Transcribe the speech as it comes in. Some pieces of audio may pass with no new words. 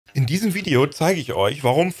In diesem Video zeige ich euch,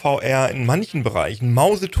 warum VR in manchen Bereichen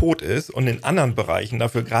mausetot ist und in anderen Bereichen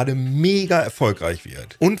dafür gerade mega erfolgreich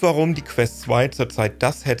wird. Und warum die Quest 2 zurzeit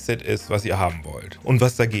das Headset ist, was ihr haben wollt. Und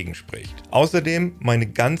was dagegen spricht. Außerdem meine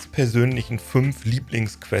ganz persönlichen 5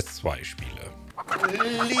 Lieblings-Quest 2 Spiele.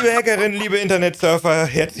 Liebe Hackerinnen, liebe Internetsurfer,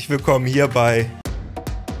 herzlich willkommen hier bei...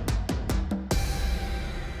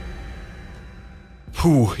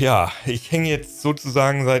 Ja, ich hänge jetzt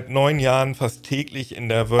sozusagen seit 9 Jahren fast täglich in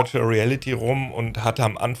der Virtual Reality rum und hatte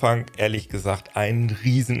am Anfang, ehrlich gesagt, einen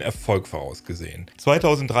riesen Erfolg vorausgesehen.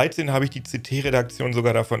 2013 habe ich die CT-Redaktion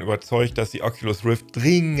sogar davon überzeugt, dass die Oculus Rift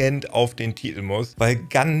dringend auf den Titel muss, weil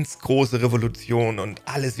ganz große Revolution und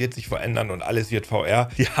alles wird sich verändern und alles wird VR.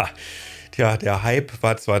 Ja, tja, der Hype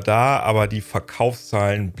war zwar da, aber die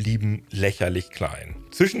Verkaufszahlen blieben lächerlich klein.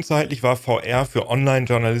 Zwischenzeitlich war VR für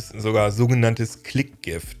Online-Journalisten sogar sogenanntes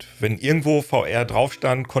Klickgift. Wenn irgendwo VR drauf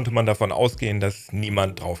stand, konnte man davon ausgehen, dass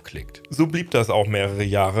niemand draufklickt. So blieb das auch mehrere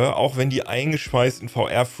Jahre, auch wenn die eingeschweißten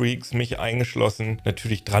VR-Freaks, mich eingeschlossen,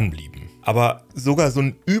 natürlich dranblieben. Aber sogar so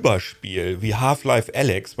ein Überspiel wie Half-Life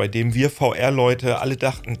Alyx, bei dem wir VR-Leute alle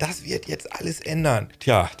dachten, das wird jetzt alles ändern.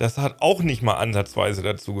 Tja, das hat auch nicht mal ansatzweise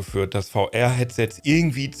dazu geführt, dass VR-Headsets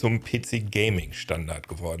irgendwie zum PC-Gaming-Standard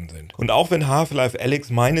geworden sind. Und auch wenn Half-Life Alyx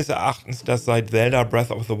meines Erachtens das seit Zelda Breath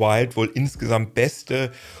of the Wild wohl insgesamt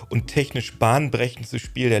beste und technisch bahnbrechendste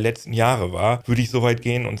Spiel der letzten Jahre war, würde ich so weit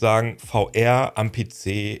gehen und sagen, VR am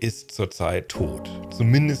PC ist zurzeit tot.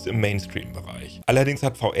 Zumindest im Mainstream-Bereich. Allerdings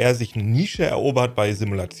hat VR sich eine Nische erobert bei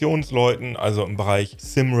Simulationsleuten, also im Bereich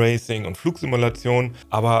Sim-Racing und Flugsimulation,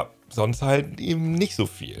 aber sonst halt eben nicht so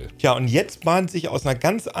viel. Tja, und jetzt bahnt sich aus einer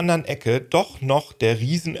ganz anderen Ecke doch noch der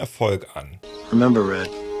Riesenerfolg an. Remember, Red,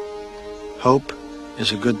 hope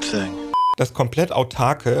is a good thing. Das komplett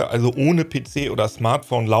autarke, also ohne PC oder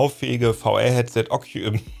Smartphone lauffähige VR-Headset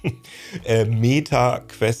Meta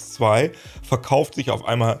Quest 2 verkauft sich auf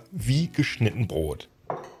einmal wie geschnitten Brot.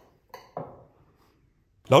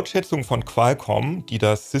 Laut Schätzungen von Qualcomm, die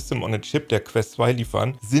das System on a Chip der Quest 2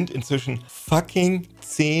 liefern, sind inzwischen fucking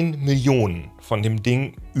 10 Millionen von dem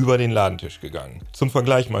Ding über den Ladentisch gegangen. Zum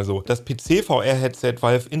Vergleich mal so, das PC-VR-Headset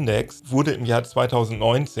Valve Index wurde im Jahr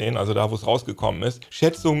 2019, also da wo es rausgekommen ist,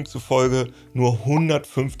 Schätzungen zufolge nur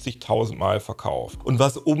 150.000 Mal verkauft. Und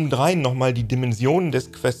was obendrein nochmal die Dimensionen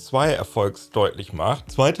des Quest 2-Erfolgs deutlich macht,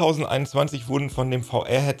 2021 wurden von dem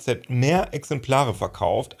VR-Headset mehr Exemplare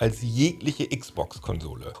verkauft als jegliche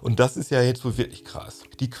Xbox-Konsole. Und das ist ja jetzt wohl wirklich krass.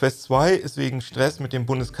 Die Quest 2 ist wegen Stress mit dem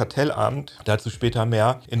Bundeskartellamt, dazu später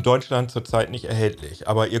mehr, in Deutschland zurzeit nicht erhältlich.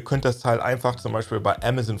 Aber ihr könnt das Teil einfach zum Beispiel bei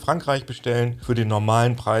Amazon Frankreich bestellen für den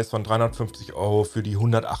normalen Preis von 350 € für die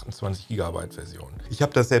 128 GB Version. Ich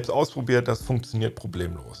habe das selbst ausprobiert, das funktioniert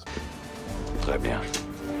problemlos. Très bien.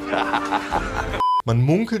 Man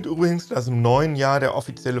munkelt übrigens, dass im neuen Jahr der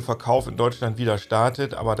offizielle Verkauf in Deutschland wieder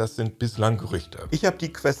startet, aber das sind bislang Gerüchte. Ich habe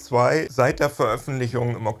die Quest 2 seit der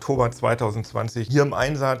Veröffentlichung im Oktober 2020 hier im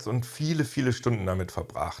Einsatz und viele, viele Stunden damit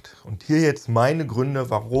verbracht. Und hier jetzt meine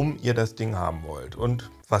Gründe, warum ihr das Ding haben wollt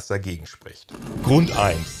und was dagegen spricht. Grund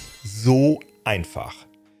 1. So einfach.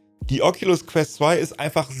 Die Oculus Quest 2 ist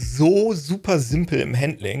einfach so super simpel im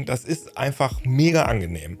Handling, das ist einfach mega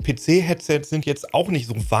angenehm. PC-Headsets sind jetzt auch nicht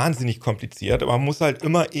so wahnsinnig kompliziert, aber man muss halt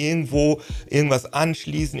immer irgendwo irgendwas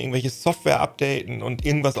anschließen, irgendwelche Software updaten und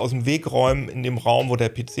irgendwas aus dem Weg räumen in dem Raum, wo der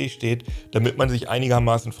PC steht, damit man sich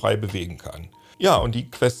einigermaßen frei bewegen kann. Ja, und die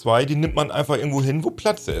Quest 2, die nimmt man einfach irgendwo hin, wo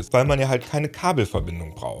Platz ist, weil man ja halt keine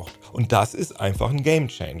Kabelverbindung braucht. Und das ist einfach ein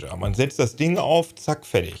Gamechanger. Man setzt das Ding auf, zack,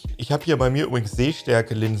 fertig. Ich habe hier bei mir übrigens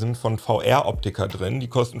Sehstärke-Linsen von VR-Optiker drin. Die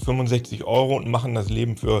kosten 65 € und machen das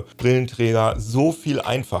Leben für Brillenträger so viel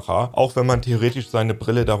einfacher. Auch wenn man theoretisch seine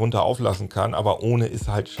Brille darunter auflassen kann, aber ohne ist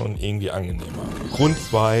halt schon irgendwie angenehmer. Grund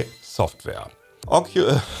 2, Software.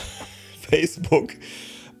 Facebook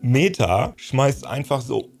Meta schmeißt einfach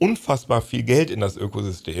so unfassbar viel Geld in das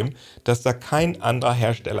Ökosystem, dass da kein anderer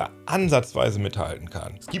Hersteller ansatzweise mithalten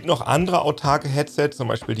kann. Es gibt noch andere autarke Headsets, zum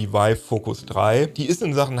Beispiel die Vive Focus 3. Die ist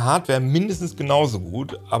in Sachen Hardware mindestens genauso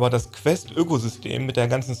gut, aber das Quest-Ökosystem mit der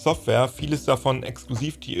ganzen Software, vieles davon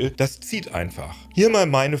Exklusivtitel, das zieht einfach. Hier mal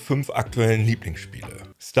meine 5 aktuellen Lieblingsspiele.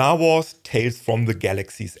 Star Wars Tales from the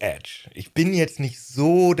Galaxy's Edge. Ich bin jetzt nicht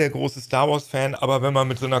so der große Star Wars Fan, aber wenn man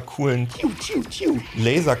mit so einer coolen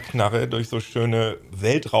Laserknarre durch so schöne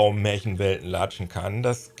Weltraummärchenwelten latschen kann,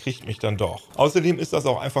 das kriegt mich dann doch. Außerdem ist das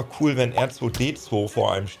auch einfach cool, wenn R2-D2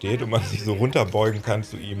 vor einem steht und man sich so runterbeugen kann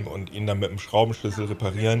zu ihm und ihn dann mit dem Schraubenschlüssel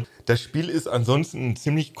reparieren. Das Spiel ist ansonsten ein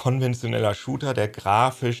ziemlich konventioneller Shooter, der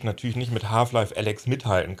grafisch natürlich nicht mit Half-Life Alyx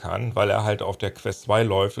mithalten kann, weil er halt auf der Quest 2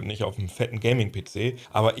 läuft und nicht auf einem fetten Gaming-PC.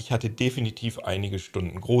 aber ich hatte definitiv einige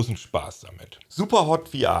Stunden großen Spaß damit. Superhot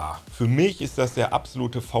VR. Für mich ist das der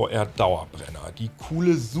absolute VR-Dauerbrenner. Die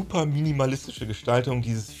coole, super minimalistische Gestaltung,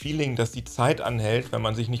 dieses Feeling, dass die Zeit anhält, wenn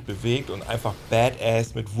man sich nicht bewegt und einfach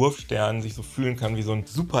badass mit Wurfsternen sich so fühlen kann wie so ein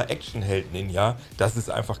super Action-Held-Ninja, das ist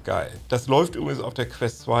einfach geil. Das läuft übrigens auf der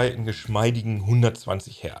Quest 2 in geschmeidigen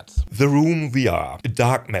 120 Hertz. The Room VR,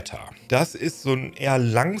 Dark Matter. Das ist so ein eher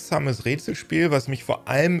langsames Rätselspiel, was mich vor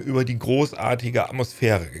allem über die großartige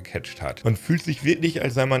Atmosphäre gecatcht hat. Man fühlt sich wirklich,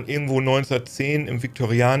 als sei man irgendwo 1910 im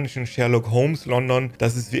viktorianischen Sherlock Holmes London.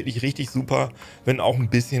 Das ist wirklich richtig super, wenn auch ein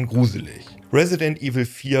bisschen gruselig. Resident Evil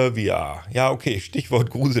 4 VR. Ja, okay, Stichwort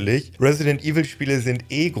gruselig. Resident Evil Spiele sind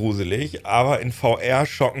eh gruselig, aber in VR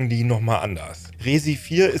schocken die nochmal anders. Resi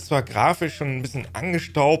 4 ist zwar grafisch schon ein bisschen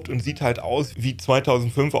angestaubt und sieht halt aus wie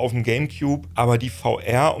 2005 auf dem Gamecube, aber die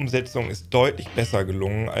VR-Umsetzung ist deutlich besser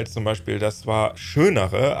gelungen als zum Beispiel das zwar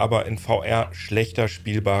schönere, aber in VR schlechter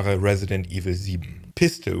spielbare Resident Evil 7.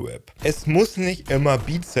 Pistol Whip. Es muss nicht immer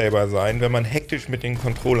Beat Saber sein, wenn man hektisch mit den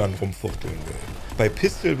Controllern rumfuchteln will. Bei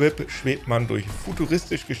Pistol Whip schwebt man durch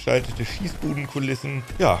futuristisch gestaltete Schießbudenkulissen,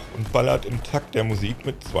 ja, und ballert im Takt der Musik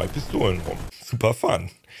mit 2 Pistolen rum. Super fun.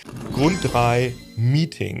 Grund 3,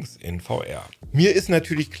 Meetings in VR. Mir ist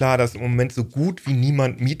natürlich klar, dass im Moment so gut wie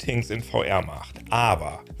niemand Meetings in VR macht.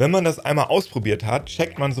 Aber wenn man das einmal ausprobiert hat,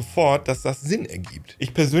 checkt man sofort, dass das Sinn ergibt.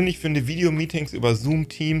 Ich persönlich finde Videomeetings über Zoom,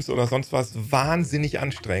 Teams oder sonst was wahnsinnig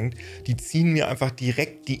anstrengend. Die ziehen mir einfach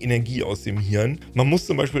direkt die Energie aus dem Hirn. Man muss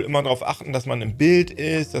zum Beispiel immer darauf achten, dass man im Bild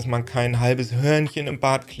ist, dass man kein halbes Hörnchen im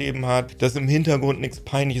Bart kleben hat, dass im Hintergrund nichts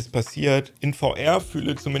Peinliches passiert. In VR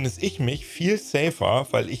fühle zumindest ich mich viel safer,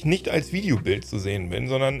 weil ich nicht als Videobild zu sehen bin,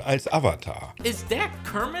 sondern als Avatar. Is that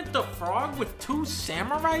Kermit the Frog with 2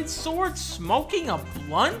 samurai swords smoking a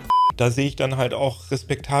blunt? Da sehe ich dann halt auch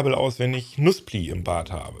respektabel aus, wenn ich Nusspli im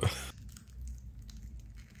Bart habe.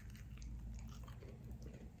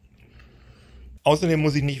 Außerdem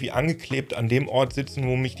muss ich nicht wie angeklebt an dem Ort sitzen,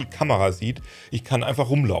 wo mich die Kamera sieht. Ich kann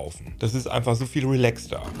einfach rumlaufen. Das ist einfach so viel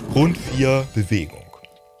relaxter. Grund 4, Bewegung.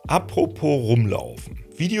 Apropos rumlaufen.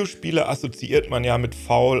 Videospiele assoziiert man ja mit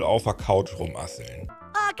faul auf der Couch rumasseln.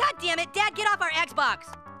 Goddammit, Dad, get off our Xbox!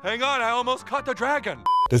 Hang on, I almost caught the dragon.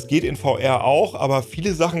 Das geht in VR auch, aber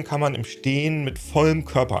viele Sachen kann man im Stehen mit vollem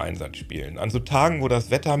Körpereinsatz spielen. An so Tagen, wo das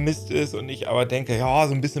Wetter Mist ist und ich aber denke, ja,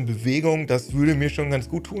 so ein bisschen Bewegung, das würde mir schon ganz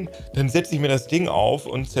gut tun, dann setze ich mir das Ding auf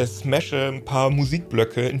und zersmashe ein paar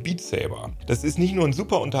Musikblöcke in Beat Saber. Das ist nicht nur ein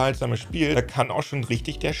super unterhaltsames Spiel, da kann auch schon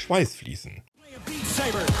richtig der Schweiß fließen. Beat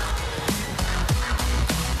Saber.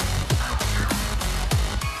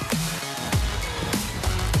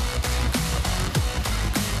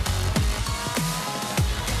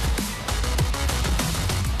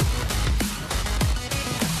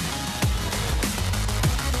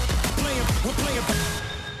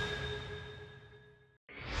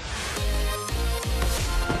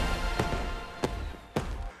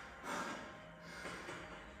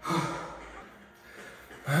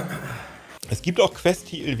 Es gibt auch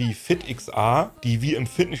Quest-Titel wie FitXR, die wie im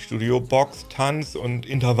Fitnessstudio Box-, Tanz- und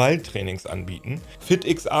Intervalltrainings anbieten.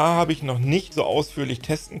 FitXR habe ich noch nicht so ausführlich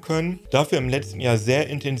testen können, dafür im letzten Jahr sehr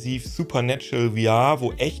intensiv Supernatural VR,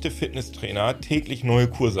 wo echte Fitnesstrainer täglich neue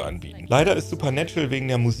Kurse anbieten. Leider ist Supernatural wegen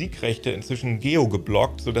der Musikrechte inzwischen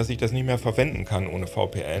geo-geblockt, sodass ich das nicht mehr verwenden kann ohne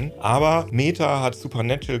VPN. Aber Meta hat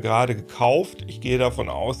Supernatural gerade gekauft. Ich gehe davon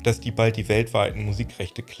aus, dass die bald die weltweiten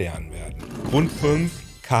Musikrechte klären werden. Grund 5.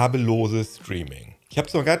 Kabelloses Streaming. Ich habe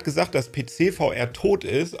zwar gerade gesagt, dass PC-VR tot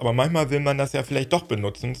ist, aber manchmal will man das ja vielleicht doch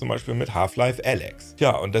benutzen, zum Beispiel mit Half-Life Alyx.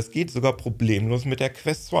 Tja, und das geht sogar problemlos mit der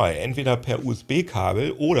Quest 2, entweder per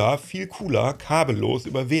USB-Kabel oder, viel cooler, kabellos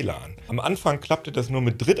über WLAN. Am Anfang klappte das nur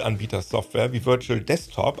mit Drittanbieter-Software wie Virtual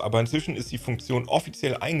Desktop, aber inzwischen ist die Funktion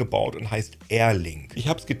offiziell eingebaut und heißt AirLink. Ich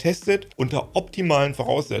habe es getestet unter optimalen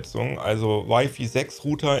Voraussetzungen, also Wi-Fi 6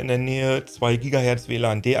 Router in der Nähe, 2 GHz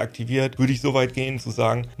WLAN deaktiviert, würde ich so weit gehen zu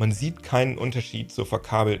sagen, man sieht keinen Unterschied zur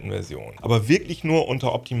verkabelten Version. Aber wirklich nur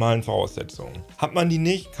unter optimalen Voraussetzungen. Hat man die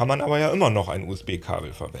nicht, kann man aber ja immer noch ein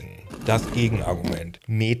USB-Kabel verwenden. Das Gegenargument.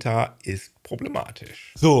 Meta ist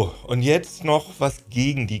problematisch. So, und jetzt noch, was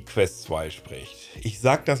gegen die Quest 2 spricht. Ich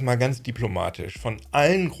sag das mal ganz diplomatisch. Von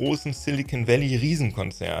allen großen Silicon Valley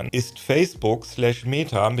Riesenkonzernen ist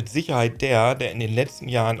Facebook/Meta mit Sicherheit der in den letzten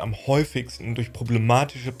Jahren am häufigsten durch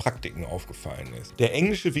problematische Praktiken aufgefallen ist. Der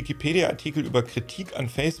englische Wikipedia-Artikel über Kritik an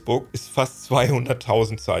Facebook ist fast 200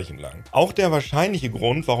 100.000 Zeichen lang. Auch der wahrscheinliche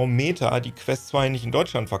Grund, warum Meta die Quest 2 nicht in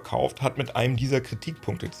Deutschland verkauft, hat mit einem dieser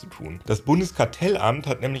Kritikpunkte zu tun. Das Bundeskartellamt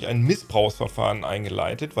hat nämlich ein Missbrauchsverfahren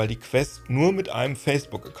eingeleitet, weil die Quest nur mit einem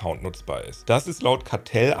Facebook-Account nutzbar ist. Das ist laut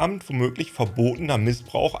Kartellamt womöglich verbotener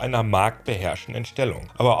Missbrauch einer marktbeherrschenden Stellung.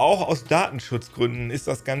 Aber auch aus Datenschutzgründen ist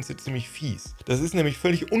das Ganze ziemlich fies. Das ist nämlich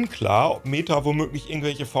völlig unklar, ob Meta womöglich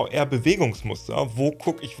irgendwelche VR-Bewegungsmuster, wo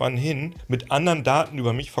gucke ich wann hin, mit anderen Daten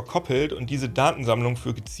über mich verkoppelt und diese Datensammlung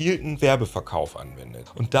für gezielten Werbeverkauf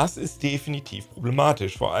anwendet. Und das ist definitiv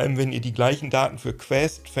problematisch, vor allem wenn ihr die gleichen Daten für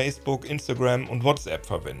Quest, Facebook, Instagram und WhatsApp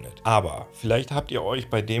verwendet. Aber vielleicht habt ihr euch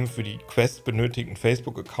bei dem für die Quest benötigten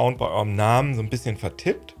Facebook-Account bei eurem Namen so ein bisschen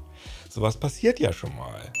vertippt. Sowas passiert ja schon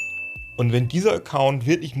mal. Und wenn dieser Account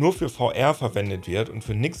wirklich nur für VR verwendet wird und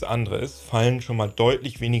für nichts anderes, fallen schon mal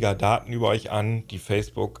deutlich weniger Daten über euch an, die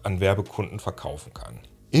Facebook an Werbekunden verkaufen kann.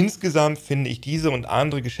 Insgesamt finde ich diese und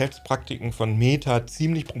andere Geschäftspraktiken von Meta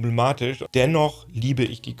ziemlich problematisch. Dennoch liebe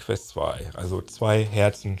ich die Quest 2. Also 2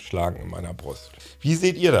 Herzen schlagen in meiner Brust. Wie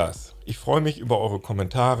seht ihr das? Ich freue mich über eure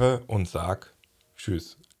Kommentare und sag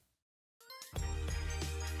Tschüss.